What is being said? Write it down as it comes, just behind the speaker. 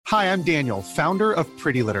Hi, I'm Daniel, founder of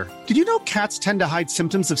Pretty Litter. Did you know cats tend to hide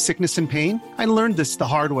symptoms of sickness and pain? I learned this the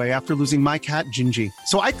hard way after losing my cat, Gingy.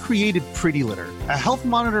 So I created Pretty Litter, a health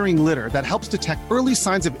monitoring litter that helps detect early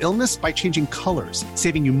signs of illness by changing colors,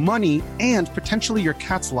 saving you money and potentially your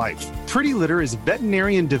cat's life. Pretty Litter is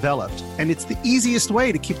veterinarian developed, and it's the easiest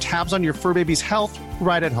way to keep tabs on your fur baby's health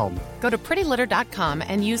right at home. Go to prettylitter.com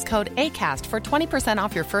and use code ACAST for 20%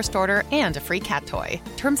 off your first order and a free cat toy.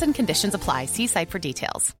 Terms and conditions apply. See site for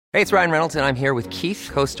details. Hey, it's Ryan Reynolds, and I'm here with Keith,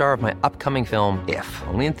 co-star of my upcoming film, If,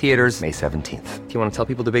 only in theaters May 17th. Do you want to tell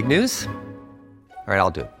people the big news? All right,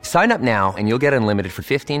 I'll do it. Sign up now and you'll get unlimited for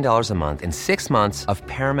 $15 a month and 6 months of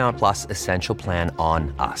Paramount Plus Essential Plan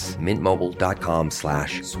on us.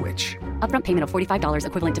 MintMobile.com/switch. Upfront payment of $45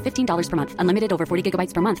 equivalent to $15 per month. Unlimited over 40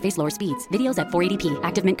 gigabytes per month. Face lower speeds. Videos at 480p.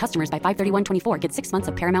 Active Mint customers by 531.24 get 6 months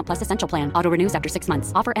of Paramount Plus Essential Plan. Auto renews after 6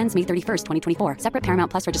 months. Offer ends May 31st, 2024. Separate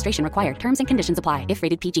Paramount Plus registration required. Terms and conditions apply if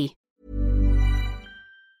rated PG.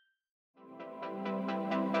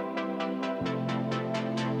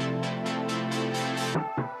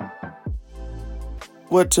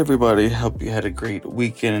 What's everybody? Hope you had a great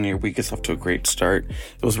weekend and your week is off to a great start.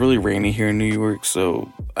 It was really rainy here in New York,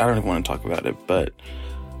 so I don't even want to talk about it, but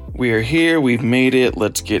we are here. We've made it.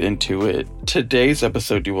 Let's get into it. Today's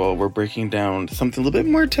episode, you all, we're breaking down something a little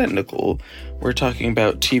bit more technical. We're talking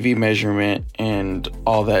about TV measurement and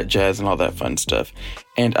all that jazz and all that fun stuff.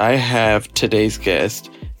 And I have today's guest,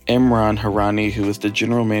 Imran Harani, who is the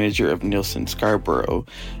general manager of Nielsen Scarborough,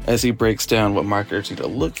 as he breaks down what marketers need to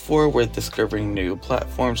look for with discovering new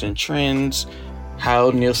platforms and trends, how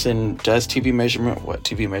Nielsen does TV measurement, what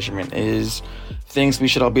TV measurement is, things we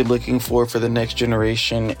should all be looking for the next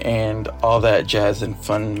generation, and all that jazz and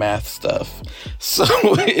fun math stuff. So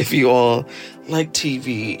if you all like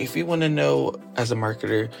TV, if you want to know as a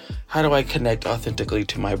marketer, how do I connect authentically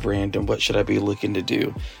to my brand and what should I be looking to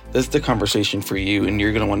do? That's the conversation for you, and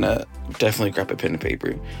you're going to want to definitely grab a pen and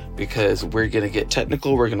paper because we're going to get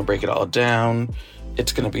technical. We're going to break it all down.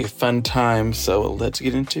 It's going to be a fun time. So let's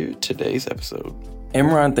get into today's episode.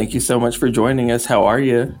 Imran, thank you so much for joining us. How are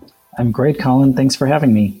you? I'm great, Colin. Thanks for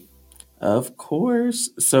having me. Of course.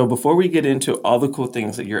 So before we get into all the cool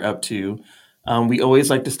things that you're up to, we always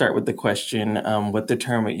like to start with the question, what the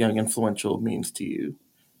term young influential means to you.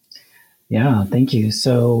 Yeah, thank you.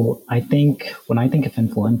 So I think when I think of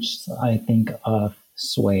influence, I think of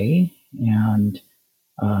sway and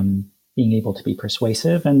being able to be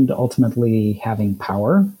persuasive and ultimately having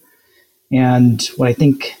power. And what I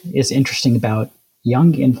think is interesting about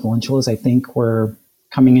young influential is I think we're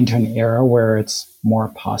coming into an era where it's more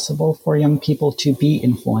possible for young people to be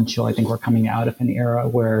influential. I think we're coming out of an era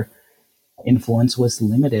where influence was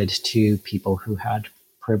limited to people who had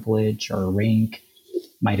privilege or rank.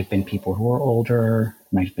 Might have been people who were older,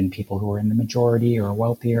 might have been people who were in the majority or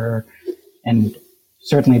wealthier. And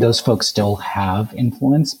certainly those folks still have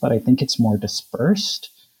influence, but I think it's more dispersed.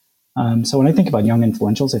 So when I think about young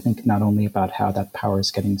influentials, I think not only about how that power is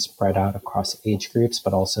getting spread out across age groups,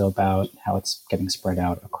 but also about how it's getting spread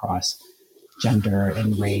out across gender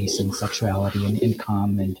and race and sexuality and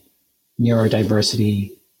income and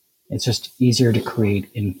neurodiversity. It's just easier to create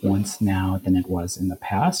influence now than it was in the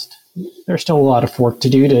past. There's still a lot of work to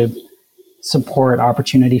do to support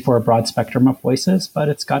opportunity for a broad spectrum of voices, but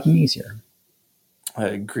it's gotten easier. I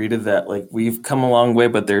agree to that. Like, we've come a long way,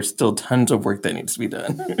 but there's still tons of work that needs to be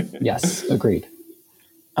done. Yes, agreed.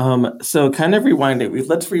 So kind of rewind it.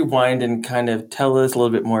 Let's rewind and kind of tell us a little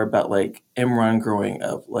bit more about like Imran growing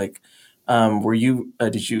up. Like,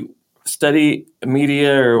 did you study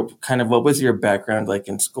media, or kind of what was your background like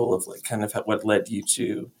in school of like kind of what led you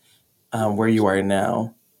to where you are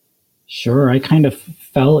now? Sure. I kind of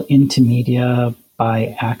fell into media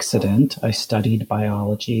by accident. I studied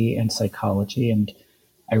biology and psychology, and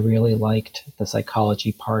I really liked the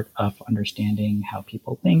psychology part of understanding how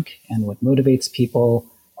people think and what motivates people.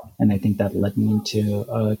 And I think that led me into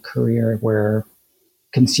a career where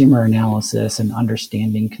consumer analysis and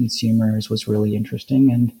understanding consumers was really interesting.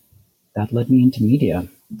 And that led me into media.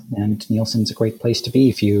 And Nielsen's a great place to be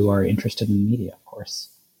if you are interested in media, of course.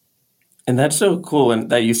 And that's so cool. And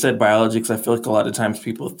that you said biology, because I feel like a lot of times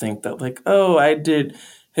people think that like, oh, I did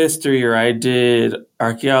history or I did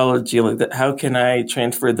archaeology, like that. How can I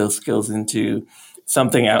transfer those skills into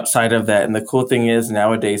something outside of that? And the cool thing is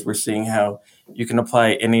nowadays we're seeing how you can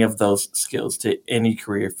apply any of those skills to any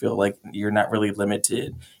career field. Like you're not really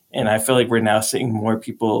limited. And I feel like we're now seeing more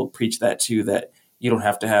people preach that too, that you don't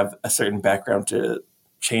have to have a certain background to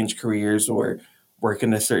change careers or work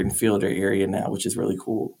in a certain field or area now, which is really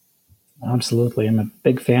cool. Absolutely. I'm a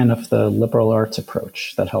big fan of the liberal arts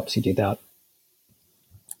approach that helps you do that.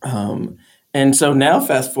 And so now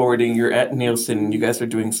fast forwarding, you're at Nielsen and you guys are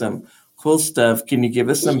doing some cool stuff. Can you give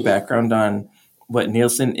us some background on what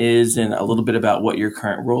Nielsen is and a little bit about what your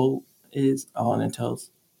current role is, all it entails?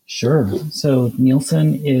 Sure. So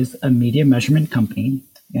Nielsen is a media measurement company,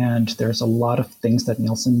 and there's a lot of things that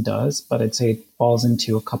Nielsen does, but I'd say it falls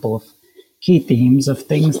into a couple of key themes of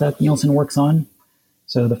things that Nielsen works on.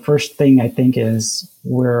 So the first thing I think is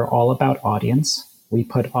we're all about audience. We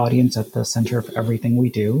put audience at the center of everything we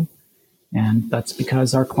do. And that's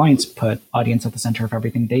because our clients put audience at the center of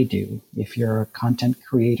everything they do. If you're a content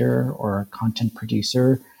creator or a content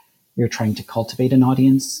producer, you're trying to cultivate an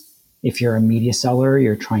audience. If you're a media seller,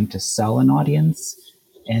 you're trying to sell an audience.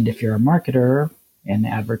 And if you're a marketer, an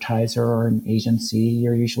advertiser, or an agency,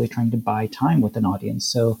 you're usually trying to buy time with an audience.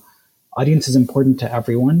 So audience is important to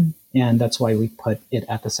everyone, and that's why we put it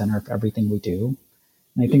at the center of everything we do.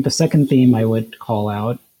 And I think the second theme I would call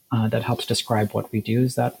out that helps describe what we do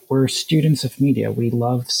is that we're students of media. We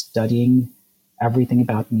love studying everything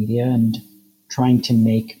about media and trying to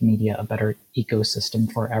make media a better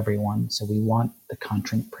ecosystem for everyone. So we want the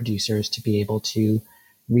content producers to be able to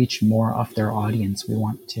reach more of their audience. We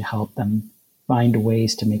want to help them find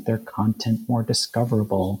ways to make their content more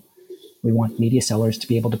discoverable. We want media sellers to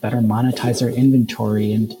be able to better monetize their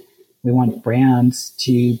inventory, and we want brands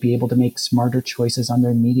to be able to make smarter choices on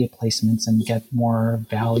their media placements and get more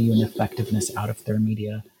value and effectiveness out of their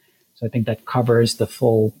media. So I think that covers the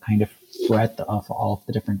full kind of breadth of all of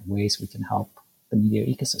the different ways we can help the media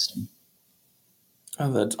ecosystem.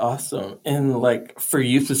 Oh, that's awesome. And like for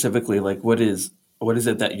you specifically, like what is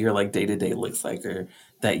it that your like day-to-day looks like or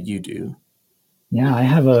that you do? Yeah, I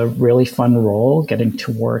have a really fun role getting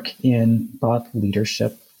to work in thought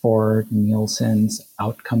leadership for Nielsen's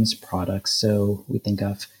outcomes products. So we think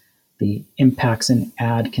of the impacts an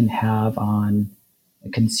ad can have on a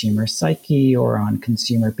consumer psyche or on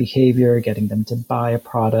consumer behavior, getting them to buy a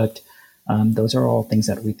product. Those are all things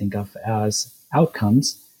that we think of as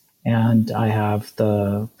outcomes. And I have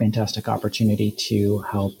the fantastic opportunity to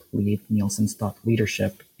help lead Nielsen's thought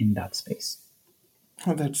leadership in that space.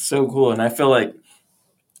 Oh, that's so cool. And I feel like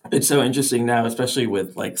it's so interesting now, especially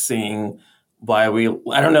with like seeing I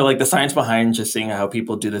don't know, like the science behind just seeing how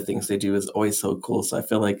people do the things they do is always so cool. So I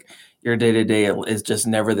feel like your day to day is just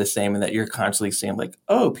never the same and that you're constantly seeing like,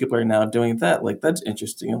 oh, people are now doing that. Like, that's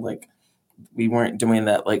interesting. And like, we weren't doing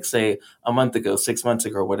that, like say a month ago, 6 months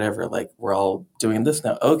ago, or whatever, like we're all doing this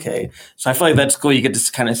now. Okay. So I feel like that's cool. You get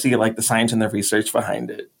to kind of see like the science and the research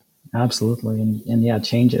behind it. Absolutely. And yeah,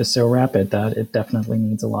 change is so rapid that it definitely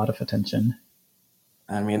needs a lot of attention.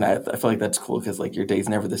 I mean, I feel like that's cool because like your day's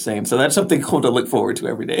never the same. So that's something cool to look forward to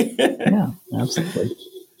every day. Yeah, absolutely.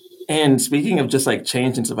 And speaking of just like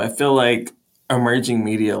change and stuff, I feel like emerging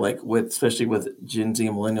media, like especially with Gen Z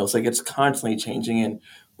and millennials, like it's constantly changing and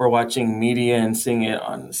we're watching media and seeing it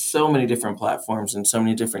on so many different platforms and so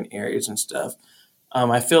many different areas and stuff.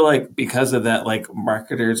 I feel like because of that, like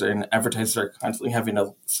marketers and advertisers are constantly having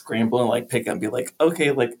to scramble and like pick up and be like,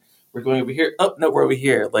 okay, like we're going over here. Oh, no, we're over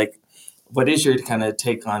here. Like, what is your kind of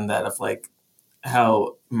take on that of like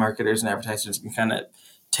how marketers and advertisers can kind of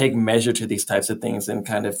take measure to these types of things and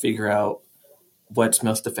kind of figure out what's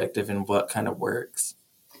most effective and what kind of works?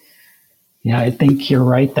 Yeah, I think you're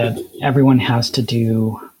right that everyone has to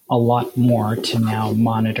do a lot more to now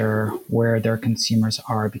monitor where their consumers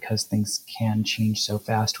are because things can change so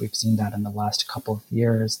fast. We've seen that in the last couple of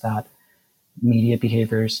years that media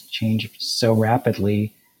behaviors change so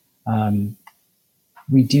rapidly.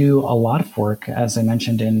 We do a lot of work, as I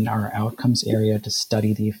mentioned, in our outcomes area to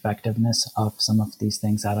study the effectiveness of some of these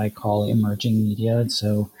things that I call emerging media.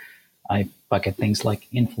 So I bucket things like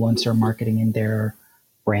influencer marketing in there,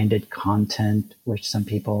 branded content, which some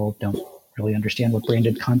people don't really understand what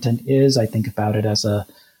branded content is. I think about it as a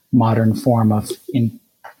modern form of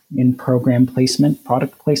in-program placement,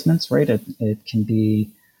 product placements, right? It can be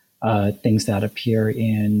things that appear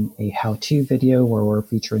in a how-to video where we're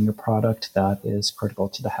featuring a product that is critical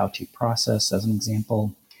to the how-to process, as an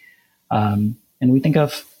example. And we think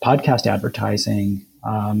of podcast advertising,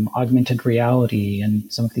 augmented reality,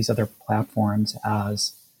 and some of these other platforms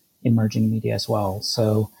as emerging media as well.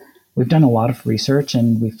 So we've done a lot of research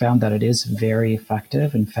and we found that it is very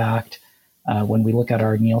effective. In fact, when we look at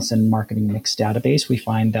our Nielsen marketing mix database, we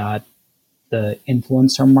find that the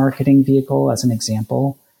influencer marketing vehicle, as an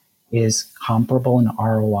example, is comparable in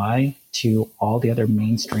ROI to all the other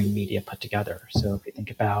mainstream media put together. So if you think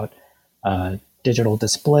about digital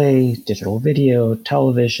display, digital video,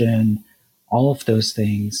 television, all of those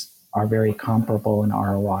things are very comparable in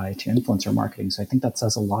ROI to influencer marketing. So I think that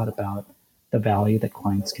says a lot about the value that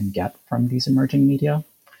clients can get from these emerging media.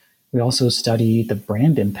 We also study the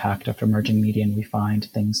brand impact of emerging media, and we find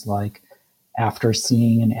things like after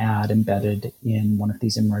seeing an ad embedded in one of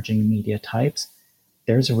these emerging media types,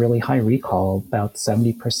 there's a really high recall. About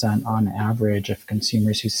 70% on average of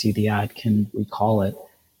consumers who see the ad can recall it.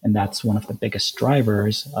 And that's one of the biggest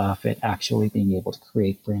drivers of it actually being able to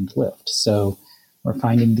create brand lift. So we're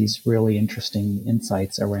finding these really interesting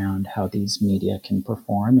insights around how these media can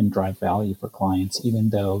perform and drive value for clients, even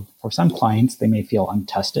though for some clients, they may feel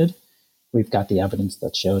untested. We've got the evidence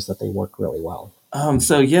that shows that they work really well.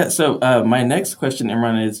 So my next question,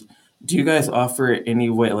 Imran, is, do you guys offer any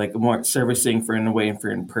way, like more servicing for in a way for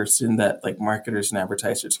in person that like marketers and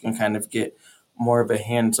advertisers can kind of get more of a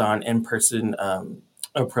hands-on in-person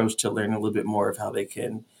approach to learn a little bit more of how they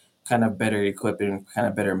can kind of better equip and kind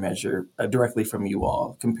of better measure directly from you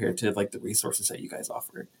all compared to like the resources that you guys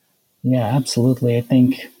offer? Yeah, absolutely. I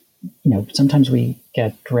think, sometimes we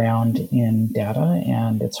get drowned in data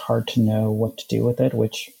and it's hard to know what to do with it,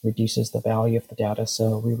 which reduces the value of the data.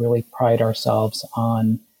 So we really pride ourselves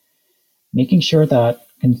on making sure that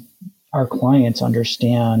our clients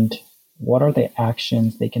understand what are the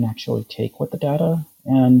actions they can actually take with the data.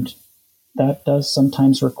 And that does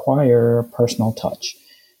sometimes require a personal touch.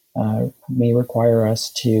 May require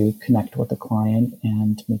us to connect with the client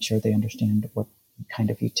and make sure they understand what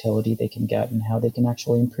kind of utility they can get and how they can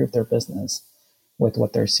actually improve their business with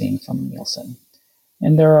what they're seeing from Nielsen.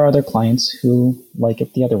 And there are other clients who like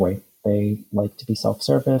it the other way. They like to be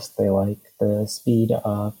self-service. They like the speed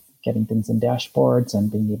of getting things in dashboards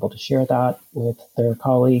and being able to share that with their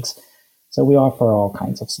colleagues. So we offer all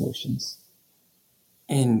kinds of solutions.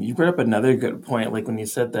 And you brought up another good point, like when you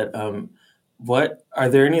said that, what are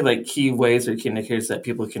there any like key ways or key indicators that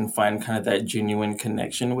people can find kind of that genuine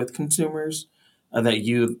connection with consumers that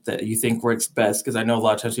you think works best? Because I know a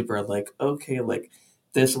lot of times people are like, okay, like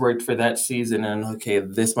this worked for that season, and okay,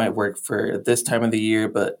 this might work for this time of the year,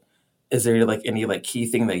 but is there like any like key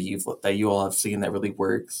thing that you all have seen that really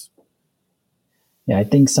works? Yeah, I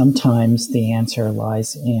think sometimes the answer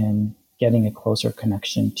lies in getting a closer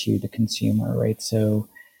connection to the consumer, right? So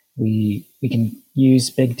we can use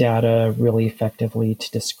big data really effectively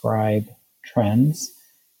to describe trends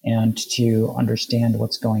and to understand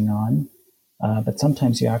what's going on. But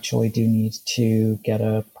sometimes you actually do need to get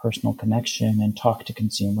a personal connection and talk to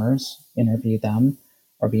consumers, interview them,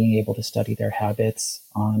 or being able to study their habits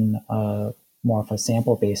on more of a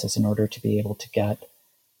sample basis in order to be able to get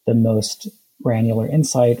the most granular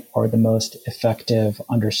insight or the most effective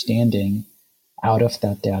understanding out of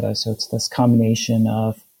that data. So it's this combination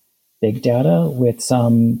of big data with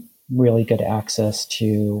some really good access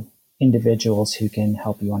to individuals who can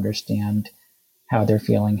help you understand how they're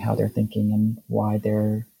feeling, how they're thinking, and why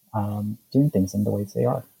they're doing things in the ways they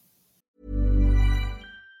are.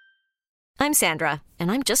 I'm Sandra,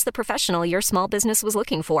 and I'm just the professional your small business was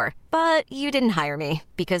looking for. But you didn't hire me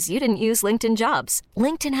because you didn't use LinkedIn Jobs.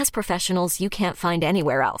 LinkedIn has professionals you can't find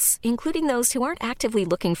anywhere else, including those who aren't actively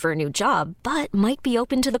looking for a new job, but might be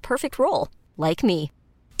open to the perfect role, like me.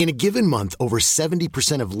 In a given month, over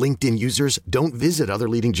 70% of LinkedIn users don't visit other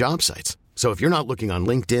leading job sites. So if you're not looking on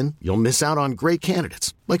LinkedIn, you'll miss out on great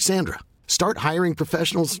candidates like Sandra. Start hiring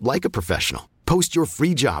professionals like a professional. Post your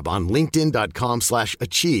free job on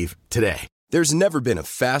linkedin.com/achieve today. There's never been a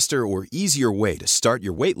faster or easier way to start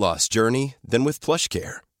your weight loss journey than with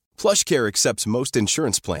PlushCare. PlushCare accepts most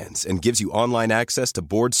insurance plans and gives you online access to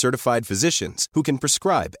board-certified physicians who can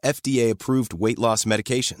prescribe FDA-approved weight loss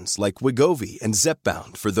medications like Wegovy and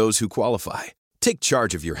Zepbound for those who qualify. Take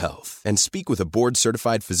charge of your health and speak with a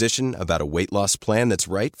board-certified physician about a weight loss plan that's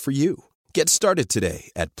right for you. Get started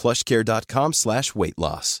today at plushcare.com/weight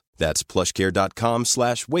loss. That's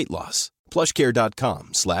plushcare.com/weight loss.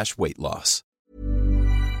 plushcare.com/weight loss.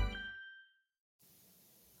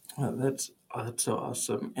 Oh, that's so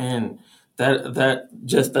awesome. And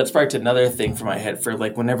that sparked another thing for my head for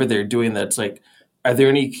like whenever they're doing that, it's like, are there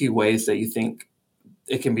any key ways that you think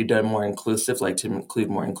it can be done more inclusive, like to include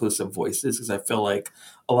more inclusive voices? Because I feel like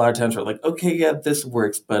a lot of times we're like, okay, yeah, this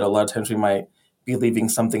works, but a lot of times we might be leaving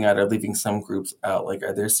something out or leaving some groups out. Like,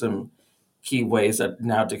 are there some key ways that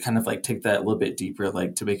now to kind of like take that a little bit deeper,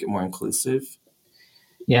 like to make it more inclusive?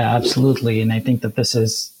 Yeah, absolutely. And I think that this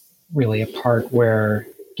is really a part where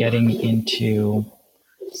getting into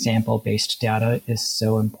sample-based data is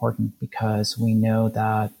so important, because we know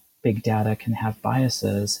that big data can have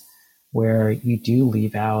biases where you do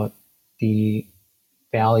leave out the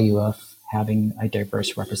value of having a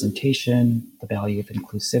diverse representation, the value of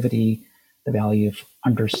inclusivity, the value of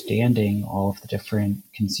understanding all of the different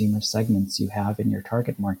consumer segments you have in your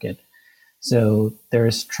target market. So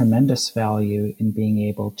there's tremendous value in being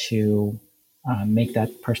able to make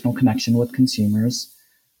that personal connection with consumers,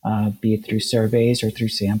 be it through surveys or through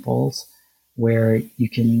samples, where you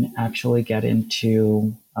can actually get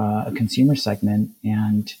into a consumer segment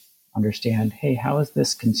and understand, hey, how is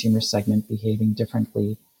this consumer segment behaving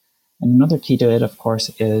differently? And another key to it, of course,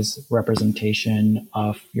 is representation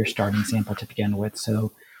of your starting sample to begin with.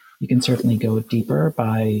 So you can certainly go deeper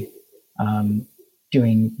by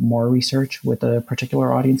doing more research with a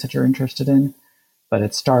particular audience that you're interested in, but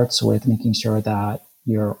it starts with making sure that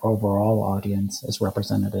your overall audience is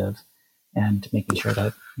representative and making sure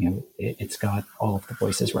that it's got all of the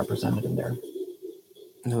voices represented in there.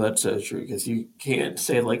 No, that's so true, because you can't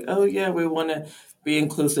say like, oh yeah, we want to be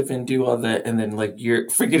inclusive and do all that, and then like you're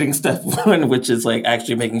forgetting step one, which is like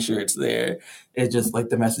actually making sure it's there. It's just like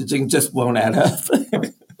the messaging just won't add up.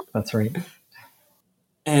 That's right.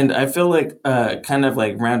 And I feel like kind of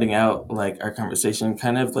like rounding out like our conversation,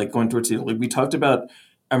 kind of like going towards like we talked about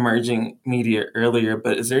emerging media earlier,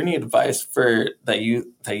 but is there any advice for that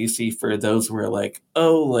you see for those who are like,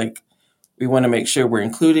 oh, like we want to make sure we're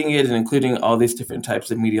including it and including all these different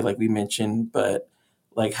types of media like we mentioned, but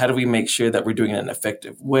like how do we make sure that we're doing it in an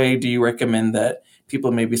effective way? Do you recommend that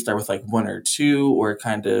people maybe start with like one or two, or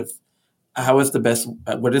kind of what is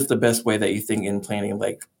the best way that you think in planning,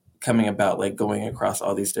 like coming about like going across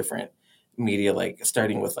all these different media, like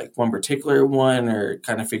starting with like one particular one, or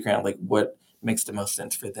kind of figuring out like what makes the most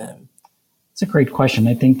sense for them? It's a great question.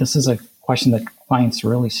 I think this is a question that clients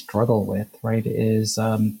really struggle with, right? Is,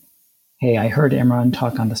 hey, I heard Imran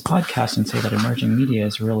talk on this podcast and say that emerging media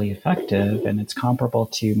is really effective and it's comparable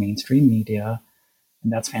to mainstream media.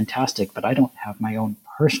 And that's fantastic, but I don't have my own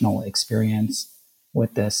personal experience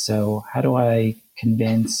with this. So how do I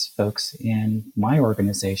convince folks in my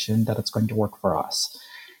organization that it's going to work for us?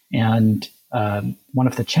 And one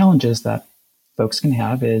of the challenges that folks can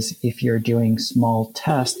have is if you're doing small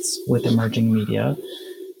tests with emerging media,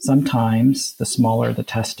 sometimes the smaller the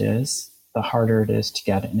test is, the harder it is to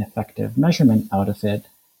get an effective measurement out of it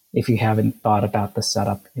if you haven't thought about the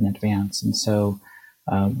setup in advance. And so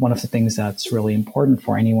one of the things that's really important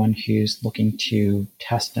for anyone who's looking to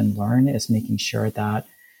test and learn is making sure that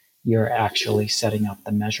you're actually setting up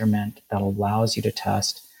the measurement that allows you to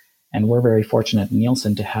test. And we're very fortunate at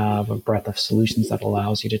Nielsen to have a breadth of solutions that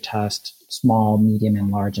allows you to test small, medium,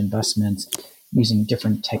 and large investments using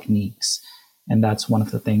different techniques. And that's one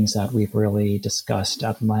of the things that we've really discussed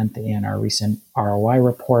at length in our recent ROI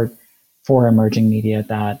report for emerging media,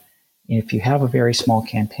 that if you have a very small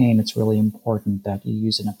campaign, it's really important that you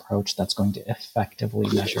use an approach that's going to effectively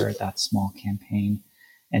measure that small campaign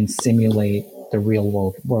and simulate the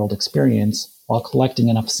real world experience while collecting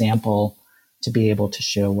enough sample to be able to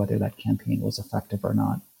show whether that campaign was effective or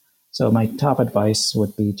not. So my top advice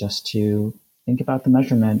would be just to think about the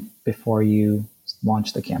measurement before you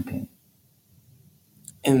launch the campaign.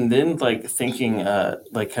 And then like thinking,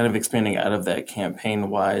 like kind of expanding out of that campaign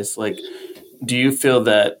wise, like, do you feel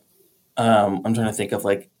that, I'm trying to think of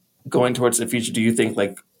like going towards the future, do you think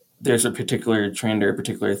like there's a particular trend or a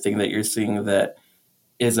particular thing that you're seeing that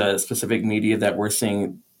is a specific media that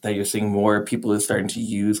you're seeing more people are starting to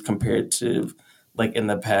use compared to like in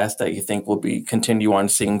the past that you think will be continue on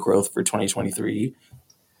seeing growth for 2023?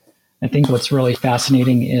 I think what's really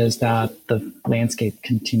fascinating is that the landscape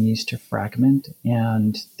continues to fragment,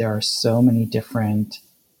 and there are so many different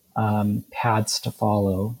paths to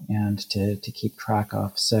follow and to keep track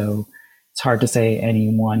of. So it's hard to say any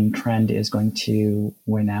one trend is going to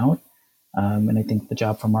win out. And I think the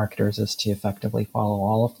job for marketers is to effectively follow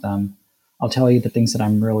all of them. I'll tell you the things that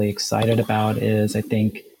I'm really excited about is I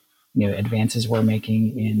think advances we're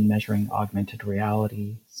making in measuring augmented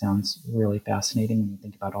reality sounds really fascinating when you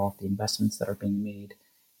think about all of the investments that are being made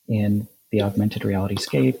in the augmented reality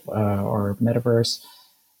scape or metaverse.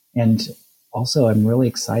 And also, I'm really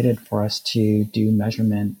excited for us to do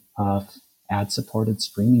measurement of ad-supported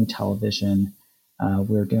streaming television.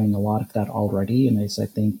 We're doing a lot of that already, and as I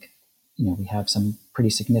think we have some pretty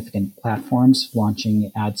significant platforms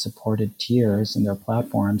launching ad-supported tiers in their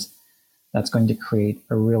platforms. That's going to create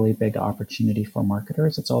a really big opportunity for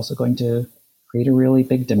marketers. It's also going to create a really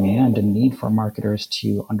big demand and need for marketers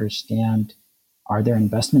to understand, are their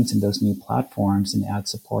investments in those new platforms and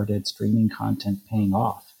ad-supported streaming content paying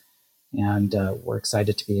off? And we're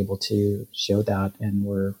excited to be able to show that, and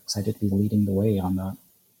we're excited to be leading the way on that.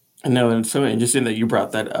 I know, and it's so interesting that you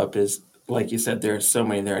brought that up. Is like you said, there are so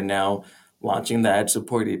many that are now launching the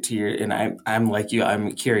ad-supported tier, and I'm like you.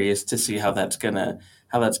 I'm curious to see how that's gonna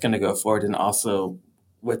go forward, and also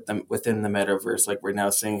with them within the metaverse. Like we're now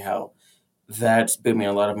seeing how that's booming.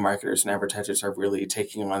 A lot of marketers and advertisers are really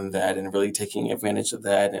taking on that and really taking advantage of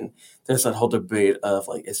that. And there's that whole debate of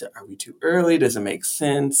like, are we too early? Does it make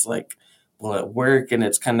sense? Like, will it work? And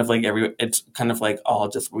it's kind of like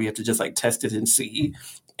we have to just like test it and see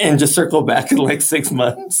and just circle back in like 6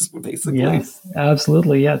 months, basically. Yes,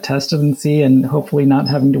 absolutely. Yeah. Test it and see, and hopefully not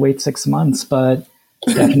having to wait 6 months, but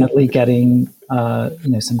definitely getting,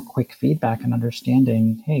 some quick feedback and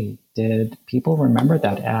understanding, hey, did people remember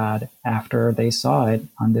that ad after they saw it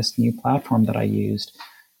on this new platform that I used?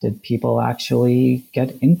 Did people actually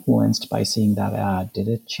get influenced by seeing that ad? Did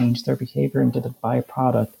it change their behavior and did it buy a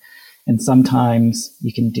product? And sometimes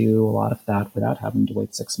you can do a lot of that without having to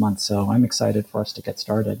wait 6 months. So I'm excited for us to get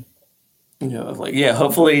started.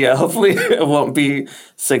 Hopefully it won't be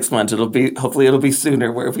 6 months. Hopefully it'll be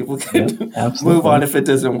sooner where people can move on if it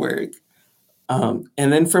doesn't work. And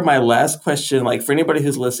then for my last question, like for anybody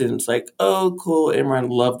who's listening, it's like, oh, cool, Imran,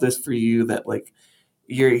 love this for you that like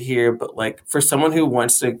you're here. But like for someone who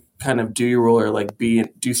wants to kind of do your role or like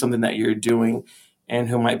do something that you're doing and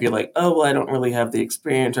who might be like, oh, well, I don't really have the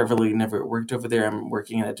experience. I've really never worked over there. I'm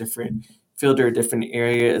working in a different field or a different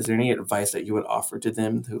area. Is there any advice that you would offer to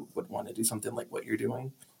them who would want to do something like what you're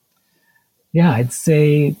doing? Yeah, I'd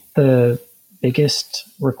say the biggest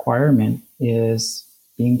requirement is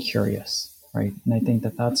being curious. Right. And I think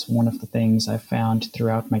that that's one of the things I've found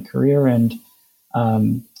throughout my career. And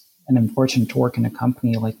I'm fortunate to work in a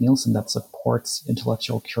company like Nielsen that supports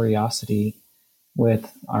intellectual curiosity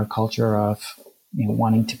with our culture of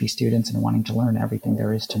wanting to be students and wanting to learn everything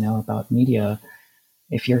there is to know about media.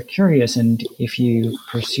 If you're curious and if you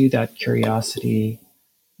pursue that curiosity,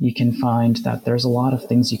 you can find that there's a lot of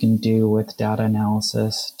things you can do with data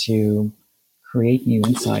analysis to create new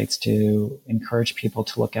insights, to encourage people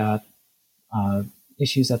to look at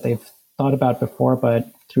issues that they've thought about before,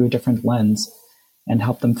 but through a different lens, and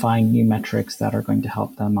help them find new metrics that are going to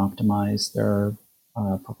help them optimize their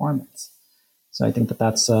performance. So I think that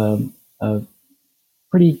that's a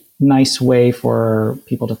pretty nice way for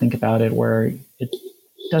people to think about it, where it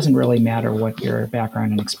doesn't really matter what your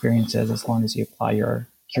background and experience is. As long as you apply your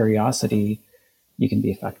curiosity, you can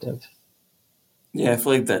be effective. Yeah, I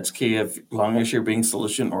feel like that's key. As long as you're being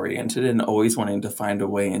solution oriented and always wanting to find a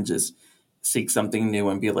way and just seek something new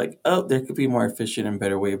and be like, oh, there could be more efficient and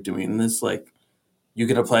better way of doing this. Like you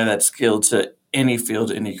can apply that skill to any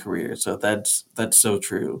field, any career. So that's so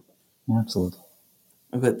true. Absolutely.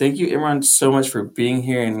 But thank you, Imran, so much for being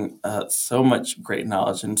here and so much great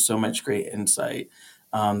knowledge and so much great insight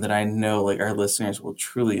that I know like our listeners will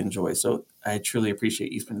truly enjoy. So I truly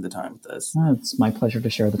appreciate you spending the time with us. It's my pleasure to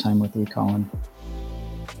share the time with you, Colin.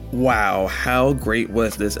 Wow, how great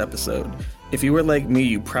was this episode? If you were like me,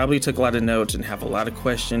 you probably took a lot of notes and have a lot of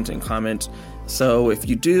questions and comments. So if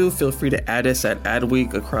you do, feel free to add us at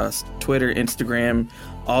Adweek across Twitter, Instagram,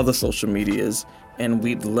 all the social medias. And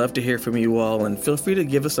we'd love to hear from you all. And feel free to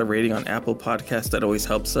give us a rating on Apple Podcasts. That always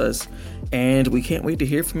helps us. And we can't wait to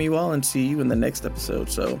hear from you all and see you in the next episode.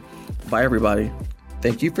 So bye, everybody.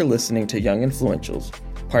 Thank you for listening to Young Influentials,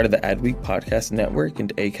 part of the Adweek Podcast Network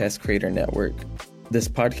and Acast Creator Network. This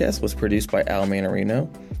podcast was produced by Al Manarino,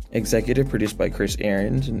 executive produced by Chris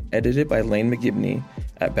Ahrens, and edited by Lane McGibney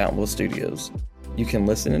at Bountiful Studios. You can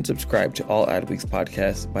listen and subscribe to all Adweek's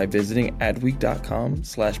podcasts by visiting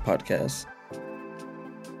adweek.com/podcasts.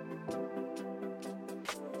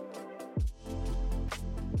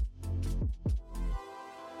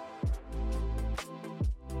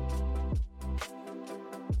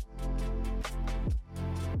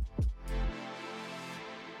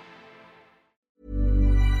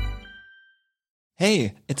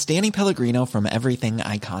 Hey, it's Danny Pellegrino from Everything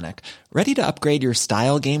Iconic. Ready to upgrade your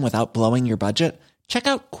style game without blowing your budget? Check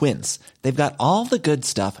out Quince. They've got all the good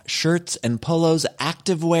stuff, shirts and polos,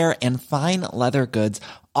 activewear, and fine leather goods,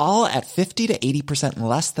 all at 50 to 80%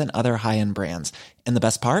 less than other high-end brands. And the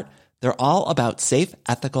best part? They're all about safe,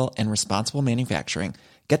 ethical, and responsible manufacturing.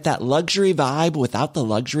 Get that luxury vibe without the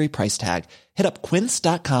luxury price tag. Hit up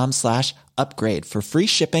quince.com/upgrade for free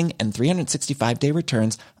shipping and 365-day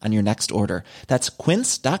returns on your next order. That's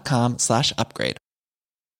quince.com/upgrade.